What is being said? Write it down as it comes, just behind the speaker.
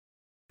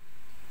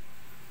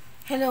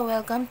Hello,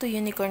 welcome to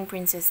Unicorn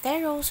Princess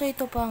Tarot. So,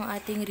 ito po ang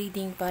ating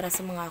reading para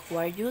sa mga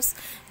Aquarius.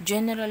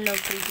 General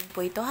love reading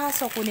po ito ha.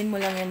 So, kunin mo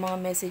lang yung mga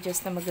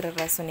messages na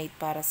magre-resonate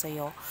para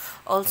sa'yo.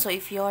 Also,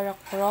 if you are a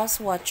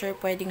cross-watcher,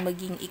 pwedeng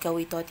maging ikaw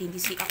ito at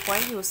hindi si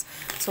Aquarius.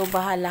 So,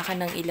 bahala ka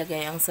nang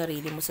ilagay ang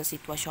sarili mo sa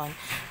sitwasyon.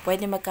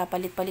 Pwede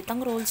magkapalit-palit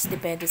ang roles,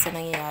 depende sa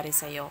nangyayari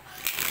sa'yo.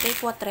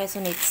 Take what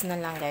resonates na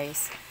lang,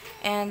 guys.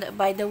 And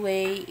by the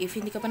way, if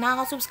hindi ka pa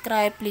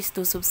nakaka-subscribe, please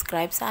do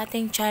subscribe sa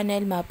ating channel.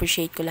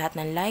 Ma-appreciate ko lahat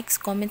ng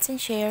likes, comments, and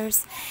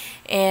shares.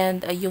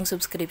 And yung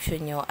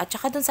subscription nyo. At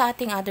saka dun sa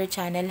ating other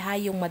channel,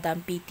 yung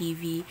Madam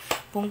PTV.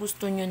 Kung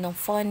gusto nyo ng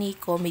funny,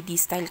 comedy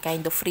style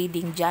kind of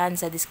reading dyan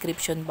sa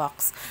description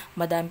box,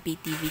 Madam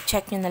PTV.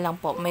 Check nyo na lang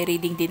po. May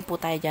reading din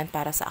po tayo dyan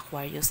para sa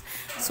Aquarius.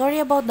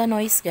 Sorry about the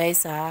noise,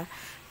 guys, ha.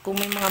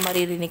 Kung may mga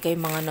maririnig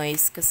kayong mga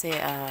noise kasi,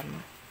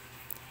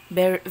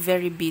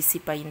 very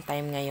busy pa yung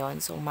time ngayon.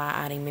 So,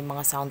 maaaring may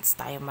mga sounds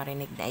tayo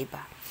marinig na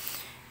iba.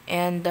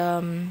 And,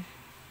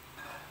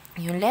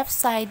 yung left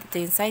side,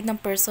 ito yung side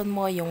ng person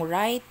mo, yung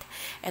right,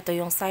 ito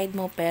yung side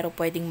mo, pero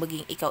pwedeng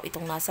maging ikaw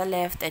itong nasa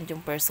left and yung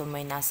person mo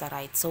yung nasa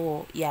right.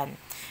 So, yan.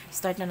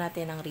 Start na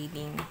natin ang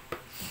reading.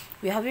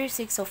 We have your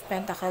Six of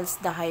Pentacles,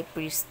 the High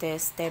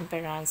Priestess,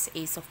 Temperance,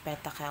 Ace of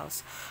Pentacles,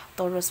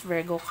 Taurus,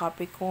 Virgo,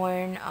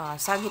 Capricorn,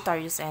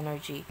 Sagittarius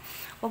energy.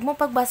 Huwag mo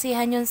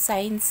pagbasihan yung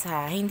signs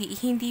ha.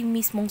 Hindi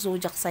mismong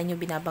zodiac sign yung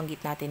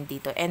binabanggit natin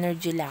dito.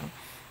 Energy lang.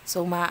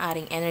 So,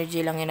 maaaring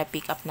energy lang yung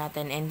na-pick up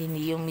natin and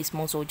hindi yung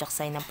mismong zodiac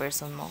sign ng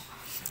person mo.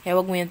 Kaya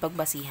huwag mo yun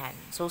pagbasihan.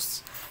 So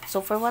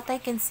for what I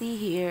can see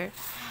here,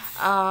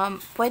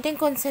 pwedeng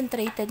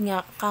concentrated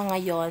nga ka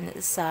ngayon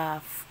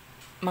sa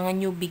mga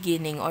new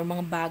beginning or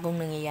mga bagong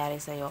nangyayari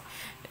sa'yo.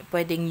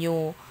 Pwedeng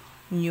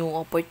new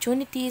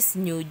opportunities,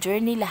 new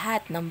journey,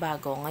 lahat ng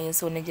bago. Ngayon,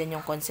 so, nandyan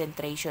yung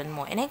concentration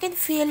mo. And I can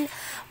feel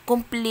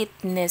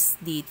completeness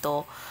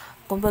dito.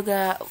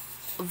 Kumbaga,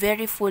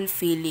 very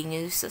fulfilling.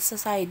 Sa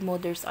side mo,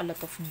 there's a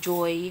lot of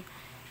joy.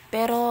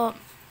 Pero,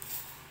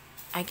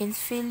 I can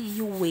feel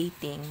you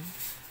waiting.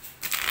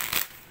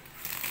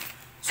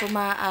 So,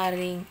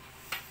 maaaring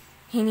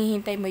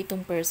hinihintay mo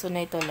itong person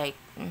na ito like,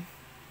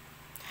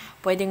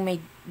 pwedeng may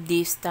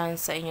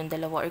distance sa inyong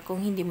dalawa or kung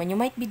hindi man, you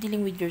might be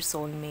dealing with your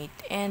soulmate.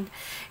 And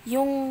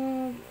yung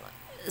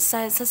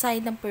sa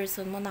side ng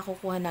person mo,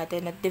 nakukuha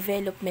natin at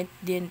development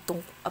din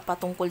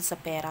patungkol sa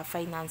pera,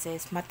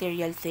 finances,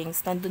 material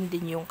things, nandun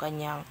din yung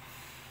kanyang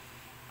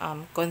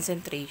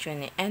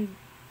concentration. And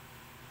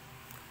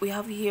we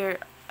have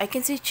here, I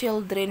can see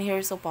children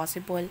here, so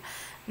possible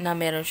na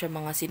meron siya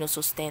mga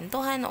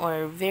sinusustentuhan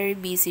or very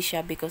busy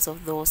siya because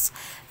of those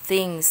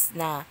things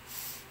na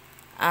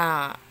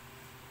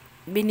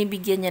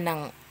binibigyan niya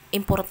ng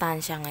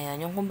importansya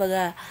ngayon. Yung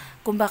kumbaga,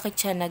 kung bakit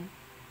siya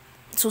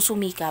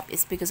nagsusumikap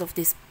is because of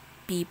this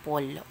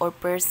people or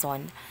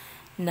person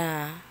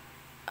na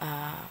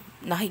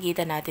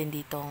nakikita natin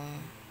ditong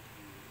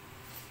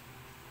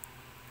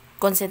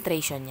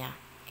concentration niya.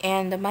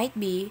 And might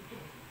be,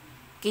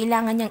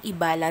 kailangan niyang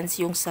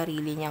i-balance yung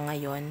sarili niya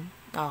ngayon.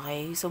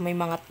 Okay? So, may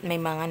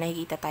mga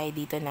nakikita tayo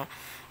dito na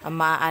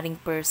maaaring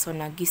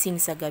person na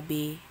gising sa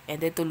gabi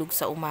and then tulog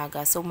sa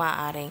umaga. So,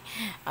 maaaring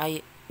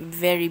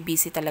very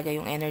busy talaga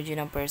yung energy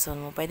ng person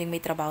mo. Pwedeng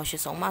may trabaho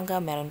siya sa umaga,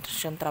 meron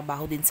siyang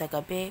trabaho din sa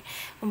gabi.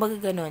 Kumbaga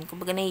ganun.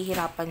 Kumbaga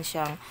nahihirapan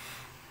siyang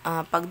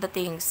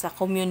pagdating sa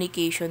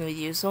communication with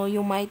you. So,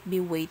 you might be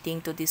waiting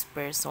to this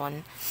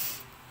person.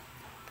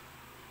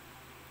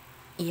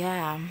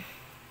 Yeah.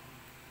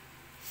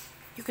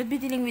 You could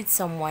be dealing with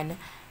someone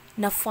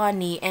na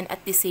funny and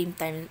at the same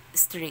time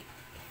strict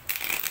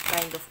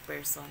kind of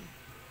person.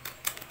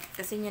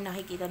 Kasi yun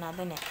nakikita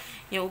natin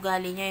yung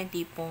ugali niya yung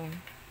tipong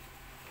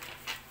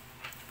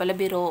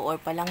palabiro or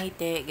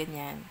palangiti,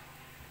 ganyan.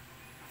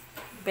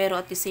 Pero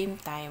at the same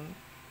time,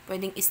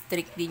 pwedeng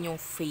strict din yung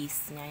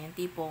face niya. Yung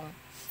tipong,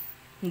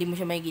 hindi mo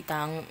siya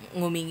makikitang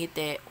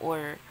ngumingiti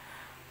or,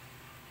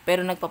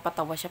 pero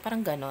nagpapatawa siya,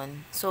 parang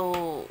ganon. So,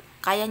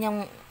 kaya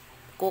niyang,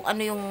 kung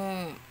ano yung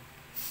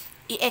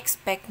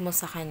i-expect mo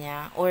sa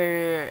kanya or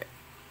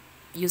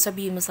yung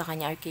sabihin mo sa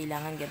kanya or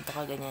kailangan ganito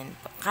ka ganyan,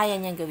 kaya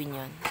niyang gawin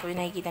yon. So,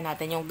 yung nakikita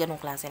natin yung ganong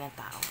klase ng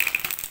tao.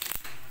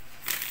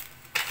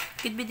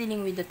 Could be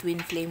dealing with the twin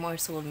flame or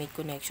soulmate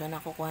connection.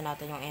 Nakukuha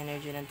natin yung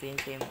energy ng twin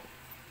flame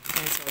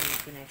or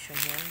soulmate connection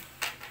here.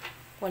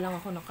 Walang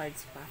ako ng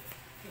cards pa.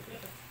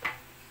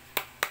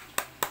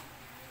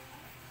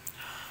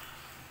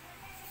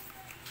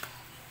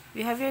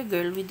 We have your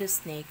girl with the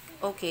snake.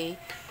 Okay.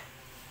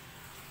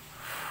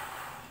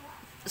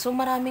 So,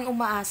 maraming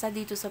umaasa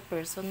dito sa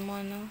person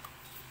mo, no?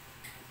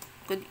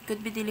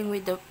 Could be dealing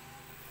with the,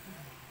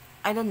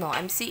 I don't know,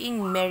 I'm seeing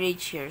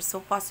marriage here.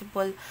 So,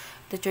 possible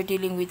that you're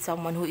dealing with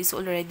someone who is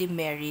already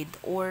married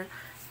or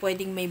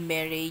pwedeng may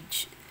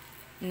marriage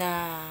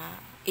na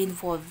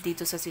involved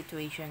dito sa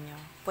situation nyo.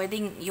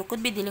 Pwedeng, you could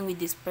be dealing with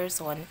this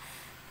person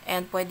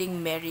and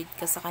pwedeng married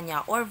ka sa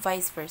kanya or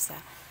vice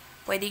versa.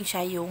 Pwedeng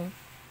siya yung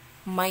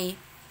may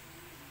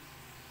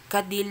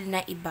kadil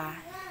na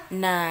iba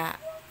na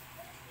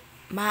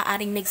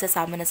maaaring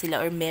nagsasama na sila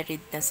or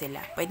married na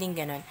sila. Pwedeng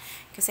ganun.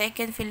 Kasi I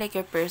can feel like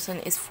your person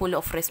is full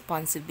of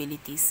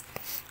responsibilities.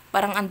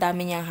 Parang ang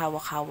dami niyang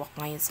hawak-hawak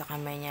ngayon sa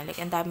kamay niya. Like,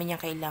 ang dami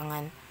niyang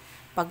kailangan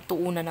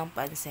pagtuunan ng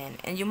pansin.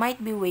 And you might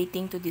be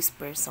waiting to this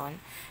person.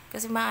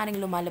 Kasi maaaring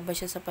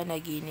lumalabas siya sa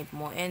panaginip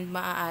mo. And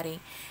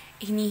maaaring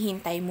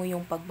hinihintay mo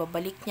yung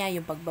pagbabalik niya,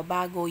 yung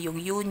pagbabago, yung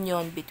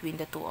union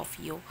between the two of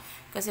you.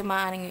 Kasi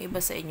maaaring yung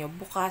iba sa inyo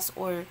bukas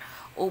or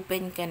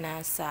open ka na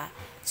sa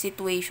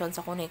situation,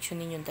 sa connection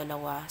ninyong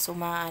dalawa. So,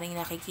 maaaring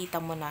nakikita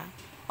mo na,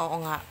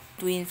 oo nga,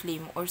 twin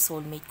flame or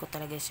soulmate ko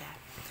talaga siya.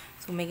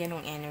 So, may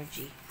ganong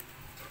energy.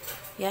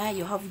 Yeah,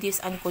 you have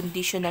this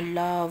unconditional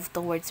love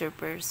towards your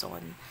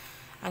person.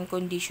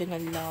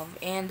 Unconditional love.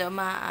 And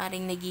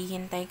maaaring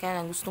naghihintay ka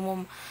na gusto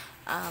mo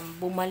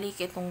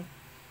bumalik itong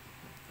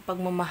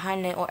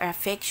pagmamahal or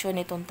affection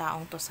nitong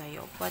taong to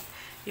sa'yo. But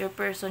your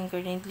person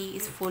currently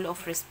is full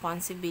of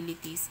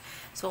responsibilities.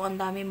 So, ang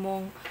dami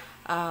mong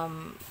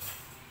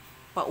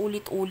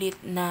paulit-ulit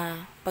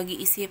na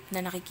pag-iisip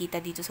na nakikita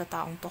dito sa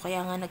taong to.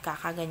 Kaya nga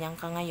nagkakaganyan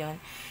ka ngayon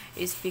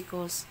is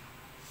because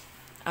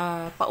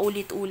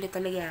paulit-ulit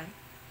talaga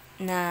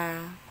na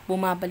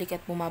bumabalik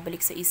at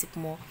bumabalik sa isip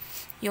mo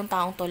yung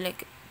taong to.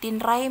 Like,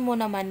 tinry mo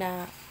naman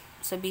na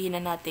sabihin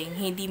na natin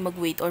hindi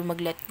mag-wait or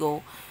mag-let go,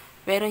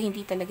 pero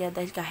hindi talaga,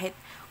 dahil kahit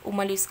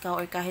umalis ka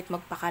or kahit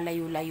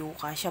magpakalayo-layo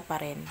ka, siya pa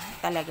rin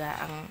talaga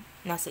ang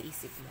nasa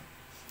isip mo.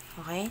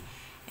 Okay?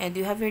 And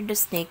you have here the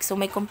snake. So,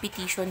 may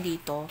competition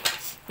dito.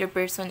 Your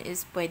person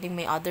is pwedeng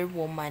may other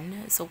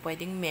woman. So,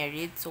 pwedeng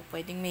married. So,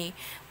 pwedeng may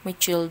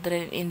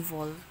children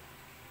involved.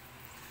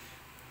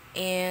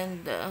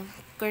 And,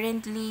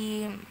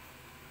 currently,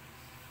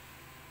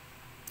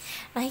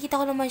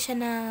 nakikita ko naman siya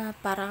na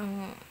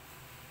parang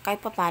kahit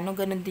papano,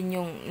 ganun din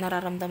yung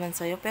nararamdaman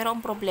sa'yo. Pero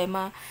ang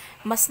problema,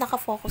 mas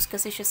nakafocus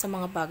kasi siya sa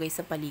mga bagay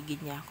sa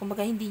paligid niya.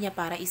 Kumbaga, hindi niya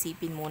para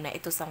isipin muna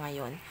ito sa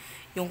ngayon,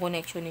 yung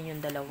connection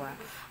ninyong dalawa.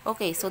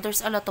 Okay, so there's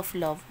a lot of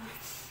love.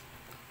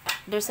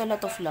 There's a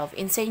lot of love.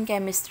 Insane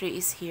chemistry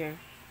is here.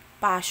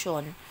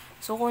 Passion.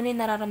 So, kung ano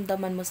yung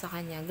nararamdaman mo sa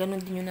kanya, ganun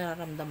din yung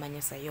nararamdaman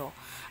niya sa'yo.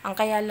 Ang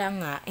kaya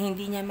lang nga,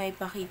 hindi niya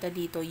maipakita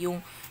dito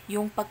yung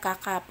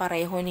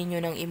pagkakapareho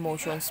ninyo ng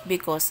emotions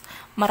because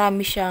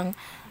marami siyang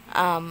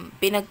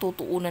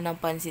pinagtutuunan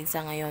ng pansin sa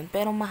ngayon.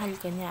 Pero mahal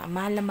ka niya.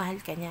 Mahal na mahal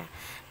ka niya.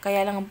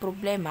 Kaya lang ang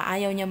problema,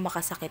 ayaw niya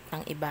makasakit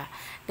ng iba.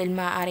 Dahil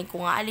maaaring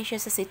kung aalis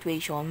siya sa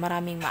situation,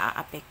 maraming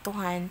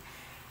maaapektuhan.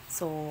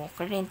 So,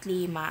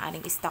 currently,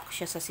 maaaring stuck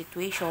siya sa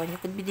situation. You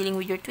could be dealing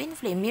with your twin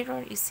flame.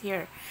 Mirror is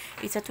here.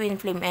 It's a twin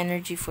flame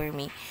energy for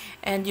me.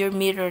 And you're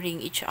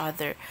mirroring each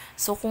other.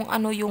 So, kung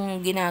ano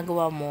yung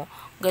ginagawa mo,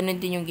 ganun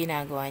din yung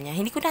ginagawa niya.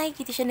 Hindi ko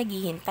nakikita siya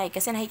naghihintay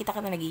kasi nakikita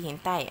ka na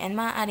naghihintay. And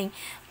maaaring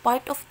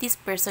part of this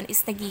person is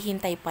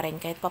naghihintay pa rin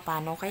kahit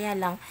papano. Kaya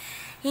lang,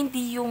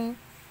 hindi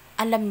yung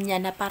alam niya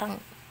na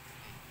parang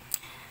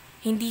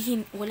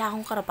wala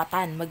akong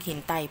karapatan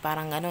maghintay,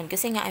 parang ganun.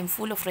 Kasi nga, I'm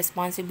full of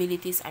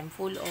responsibilities, I'm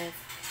full of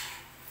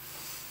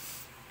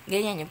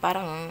ganyan, yung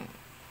parang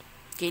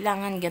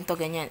kailangan ganito,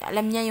 ganyan.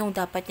 Alam niya yung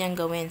dapat niyang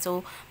gawin.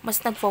 So, mas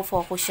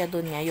nagfo-focus siya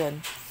dun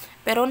ngayon.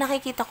 Pero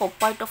nakikita ko,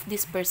 part of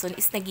this person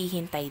is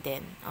naghihintay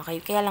din.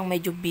 Okay? Kaya lang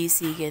medyo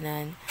busy,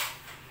 ganun.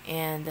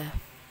 And,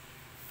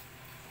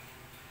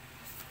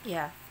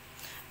 yeah.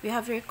 We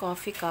have your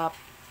coffee cup.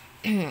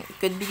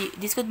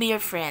 This could be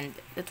your friend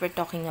that we're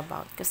talking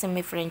about kasi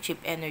may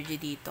friendship energy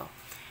dito.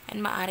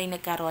 And maaring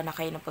nagkaroon na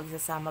kayo ng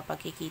pagsasama,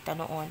 pagkikita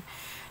noon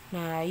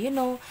na,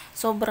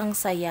 sobrang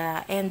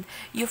saya and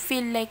you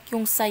feel like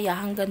yung saya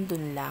hanggang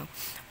dun lang.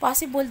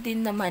 Possible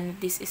din naman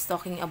this is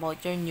talking about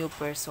your new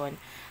person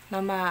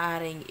na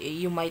maaring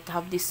you might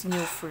have this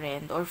new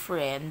friend or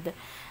friend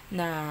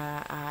na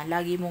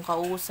lagi mong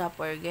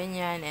kausap or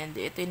ganyan, and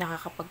ito yung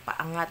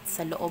nakakapagpaangat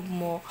sa loob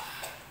mo.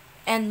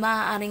 And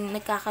maaaring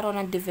nagkakaroon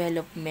ng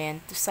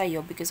development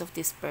sa'yo because of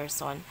this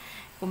person.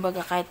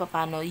 Kumbaga, kahit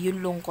papano,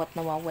 yung lungkot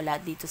nawawala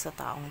dito sa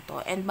taong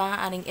to. And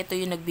maaaring ito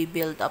yung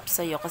nagbi-build up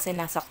sa'yo kasi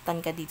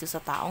nasaktan ka dito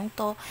sa taong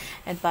to.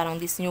 And parang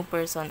this new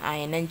person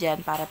ay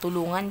nandyan para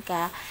tulungan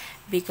ka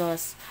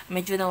because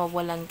medyo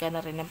nawawalan ka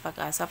na rin ng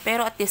pag-asa.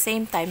 Pero at the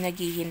same time,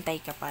 naghihintay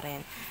ka pa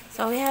rin.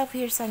 So, we have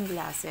here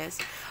sunglasses.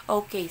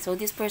 Okay, so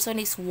this person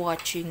is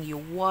watching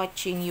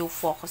you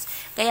focus.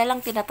 Kaya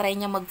lang tinatry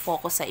niya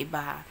mag-focus sa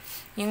iba.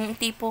 Yung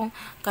tipong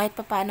kahit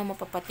paano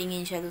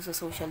mapapatingin siya doon sa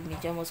social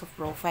media mo, sa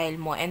profile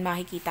mo, and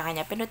makikita ka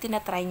niya. Pero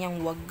tinatry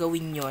niyang wag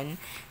gawin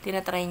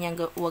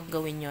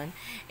yon.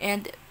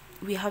 And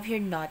we have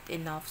here not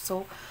enough.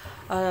 So,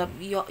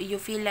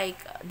 you feel like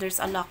there's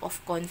a lack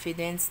of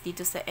confidence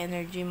dito sa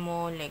energy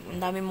mo. Like,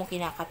 ang dami mong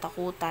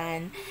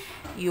kinakatakutan.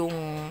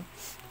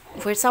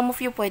 For some of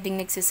you,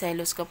 pwedeng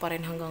nagsiselos ka pa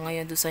rin hanggang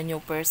ngayon doon sa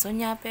new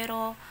person niya.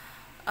 Pero,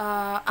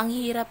 ang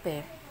hirap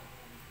eh.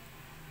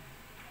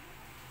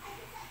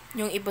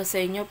 Yung iba sa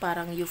inyo,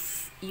 parang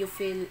you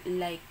feel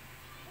like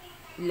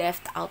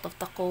left out of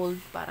the cold.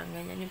 Parang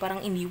ganyan. Yung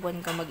parang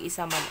iniwan ka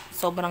mag-isa.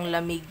 Sobrang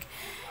lamig.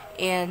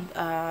 And,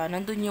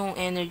 nandun yung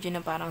energy na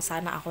parang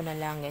sana ako na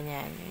lang.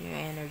 Ganyan.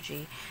 Yung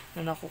energy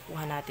na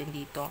nakukuha natin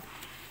dito.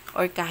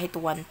 or kahit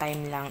one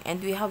time lang.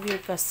 And we have your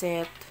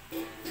cassette.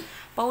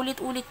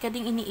 Paulit-ulit ka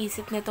ding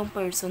iniisip nitong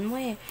person mo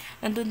eh.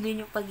 Nandun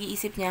din yung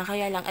pag-iisip niya,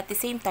 kaya lang at the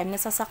same time,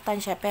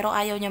 nasasaktan siya, pero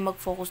ayaw niya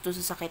mag-focus doon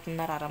sa sakit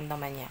na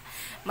nararamdaman niya.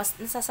 Mas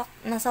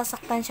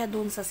nasasaktan siya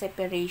doon sa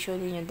separation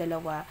ninyong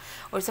dalawa,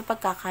 or sa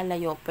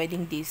pagkakalayo,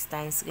 pwedeng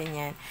distance,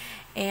 ganyan.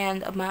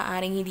 And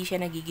maaaring hindi siya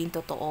nagiging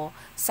totoo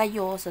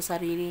sa'yo, sa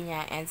sarili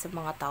niya, and sa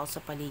mga tao sa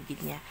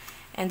paligid niya.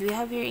 And we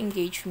have your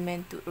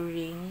engagement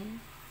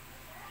ring.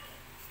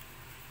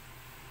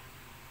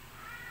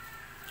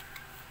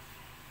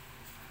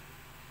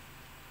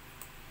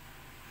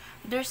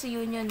 There's a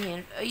union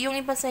here. Yung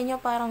iba sa inyo,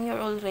 parang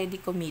you're already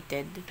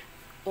committed.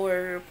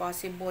 Or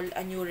possible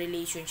a new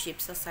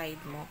relationship sa side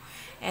mo.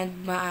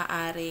 And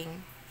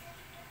maaaring,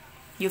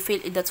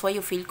 that's why you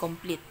feel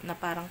complete. Na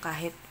parang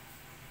kahit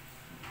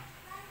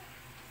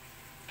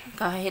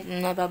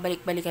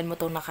nababalik-balikan mo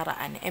itong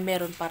nakaraan,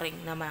 meron pa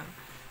rin namang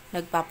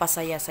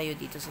nagpapasaya sa'yo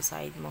dito sa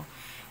side mo.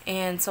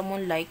 And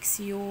someone likes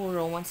you,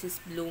 romance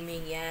is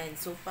blooming, yan.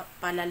 So,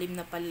 palalim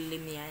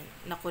yan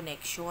na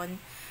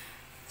connection.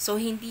 So,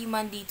 hindi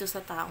man dito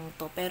sa taong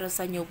to, pero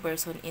sa new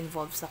person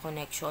involved sa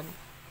connection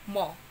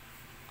mo.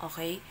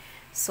 Okay?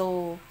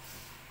 So,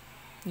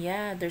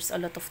 yeah, there's a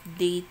lot of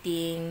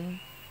dating.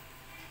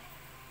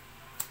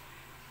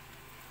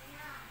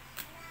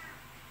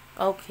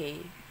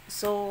 Okay.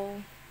 So,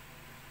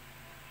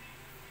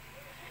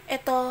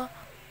 eto,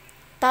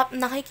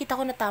 nakikita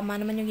ko na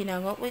tama naman yung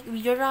ginagawa.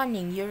 You're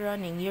running,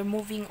 you're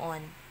moving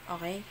on.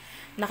 Okay?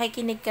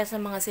 Nakikinig ka sa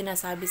mga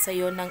sinasabi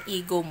sa'yo ng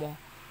ego mo.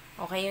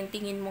 Okay, yung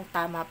tingin mong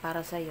tama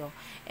para sa'yo.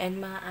 And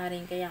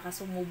maaaring kaya ka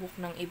sumubok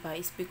ng iba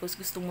is because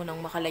gusto mo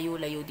nang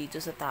makalayo-layo dito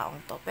sa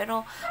taong to.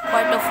 Pero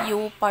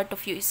part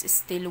of you is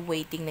still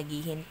waiting,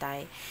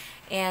 naghihintay.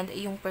 And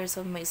yung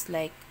person mo is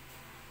like,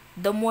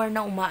 the more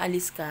na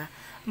umaalis ka,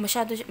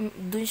 masyado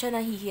dun siya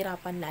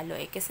nahihirapan lalo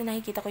eh. Kasi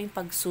nakikita ko yung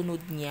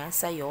pagsunod niya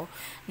sa'yo,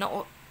 na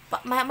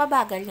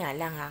mabagal nga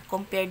lang ha,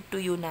 compared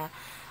to you na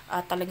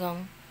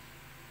talagang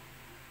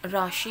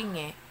rushing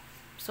eh.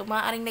 So,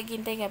 maaaring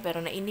naghintay ka, pero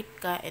nainip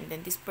ka, and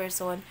then this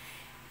person,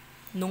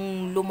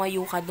 nung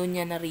lumayo ka doon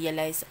niya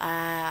na-realize,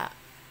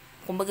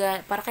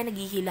 kumbaga, para kayo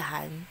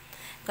naghihilahan,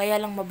 kaya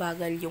lang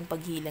mabagal yung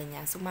paghila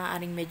niya. So,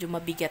 maaaring medyo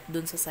mabigat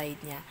doon sa side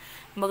niya.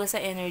 Kumbaga,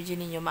 sa energy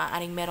ninyo,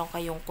 maaaring meron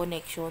kayong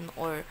connection,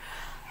 or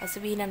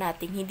sabihin na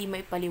natin, hindi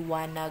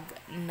maipaliwanag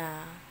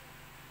na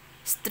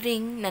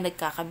string na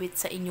nagkakabit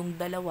sa inyong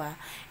dalawa,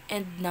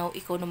 and now,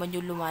 ikaw naman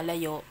yung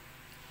lumalayo,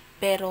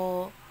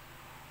 pero,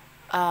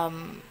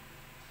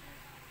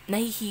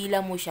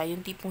 nahihila mo siya,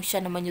 yung tipong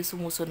siya naman yung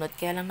sumusunod,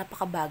 kaya lang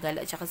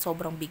napakabagal at saka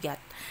sobrang bigat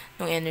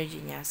ng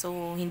energy niya. So,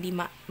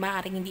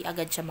 maaaring hindi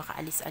agad siya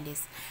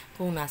makaalis-alis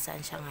kung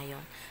nasaan siya ngayon.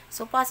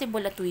 So,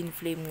 possible a twin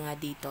flame nga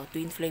dito,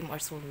 twin flame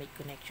or soulmate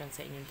connection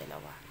sa inyong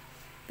dalawa.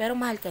 Pero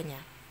mahal ka niya.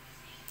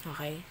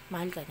 Okay?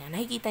 Mahal ka niya.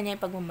 Nakikita niya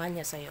yung pagmamahal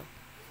niya sa'yo.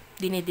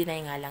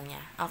 Dine-deny nga lang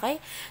niya.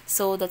 Okay?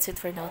 So, that's it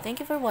for now. Thank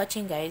you for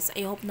watching, guys.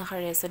 I hope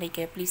naka-resonate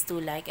kayo. Please do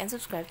like and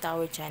subscribe to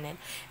our channel,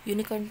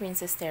 Unicorn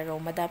Princess Tarot,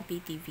 Madam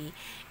PTV,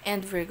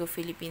 and Virgo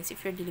Philippines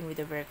if you're dealing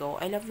with a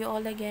Virgo. I love you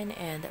all again,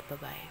 and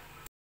bye-bye.